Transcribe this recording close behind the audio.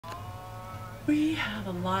We have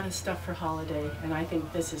a lot of stuff for holiday, and I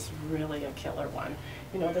think this is really a killer one.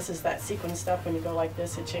 You know, this is that sequin stuff. When you go like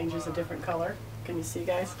this, it changes a different color. Can you see,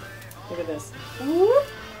 guys? Look at this. Whoop.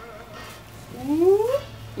 Whoop.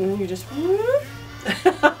 And you just whoop.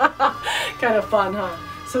 Kind of fun, huh?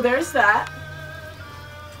 So there's that.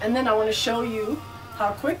 And then I want to show you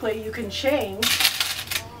how quickly you can change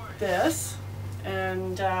this.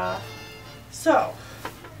 And so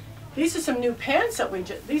these are some new pants that we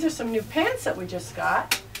just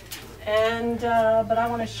got. And but I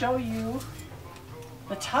want to show you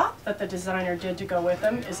the top that the designer did to go with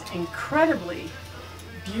them is incredibly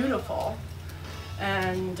beautiful.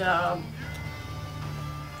 And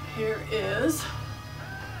here is,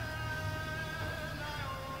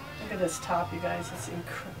 look at this top, you guys. It's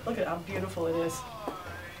look at how beautiful it is.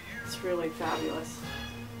 It's really fabulous.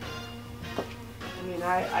 I mean,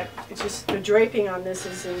 it's just, the draping on this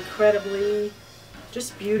is incredibly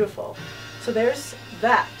just beautiful. So there's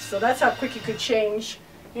that. So that's how quick you could change.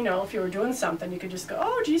 You know, if you were doing something, you could just go,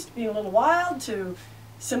 oh, geez, being a little wild to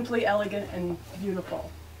simply elegant and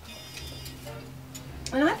beautiful.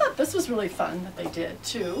 And I thought this was really fun that they did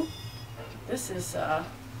too. This is, well,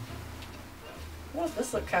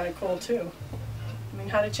 this looked kind of cool too. I mean,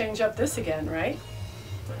 how to change up this again, right?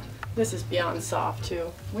 This is beyond soft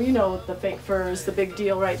too. We know the fake fur is the big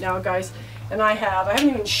deal right now, guys. And I haven't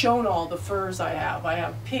even shown all the furs I have. I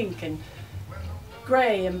have pink and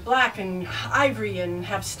gray and black and ivory and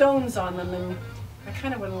have stones on them, and I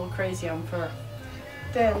kind of went a little crazy on fur.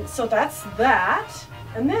 Then, so that's that.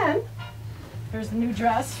 And then there's a new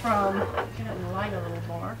dress from, get in the line a little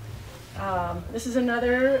more. This is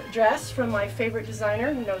another dress from my favorite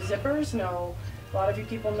designer. No zippers, no, a lot of you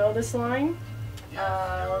people know this line.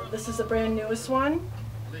 This is the brand newest one.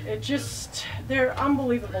 It just, they're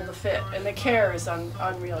unbelievable to fit, and the care is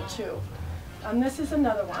unreal too. And this is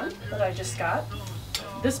another one that I just got.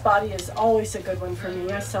 This body is always a good one for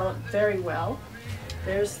me. I sell it very well.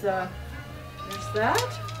 There's that,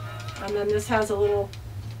 and then this has a little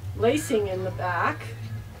lacing in the back,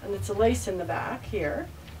 and it's a lace in the back here,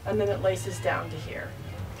 and then it laces down to here.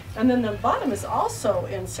 And then the bottom is also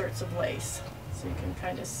inserts of lace, so you can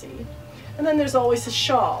kind of see. And then there's always a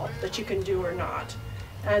shawl that you can do or not.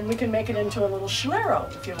 And we can make it into a little schlero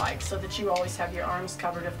if you like, so that you always have your arms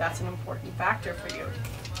covered if that's an important factor for you.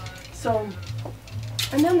 So,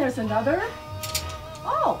 and then there's another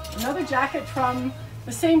jacket from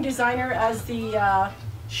the same designer as the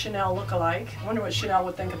Chanel lookalike. I wonder what Chanel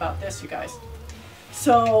would think about this, you guys.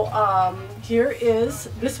 So here is,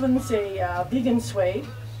 this one's a vegan suede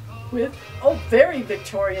with, very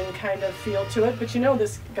Victorian kind of feel to it. But you know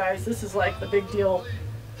this, guys, this is like the big deal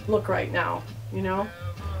look right now, you know?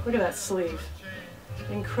 Look at that sleeve.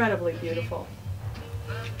 Incredibly beautiful.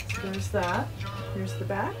 So there's that. Here's the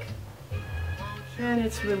back. And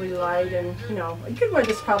it's really light, and you know, you could wear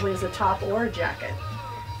this probably as a top or a jacket.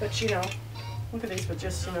 But you know, look at these with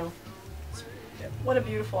just, you know, what a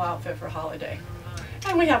beautiful outfit for holiday.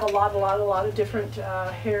 And we have a lot of different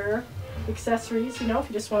hair accessories. You know, if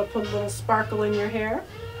you just want to put a little sparkle in your hair,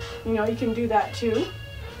 you know, you can do that too.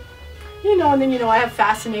 You know, and then, you know, I have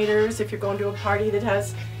fascinators if you're going to a party that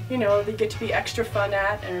has, you know, they get to be extra fun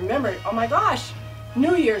at. And remember, oh my gosh,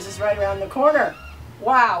 New Year's is right around the corner.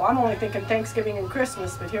 Wow, I'm only thinking Thanksgiving and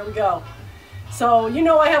Christmas, but here we go. So, you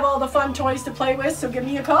know, I have all the fun toys to play with, so give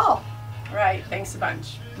me a call. All right, thanks a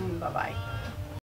bunch. Bye-bye.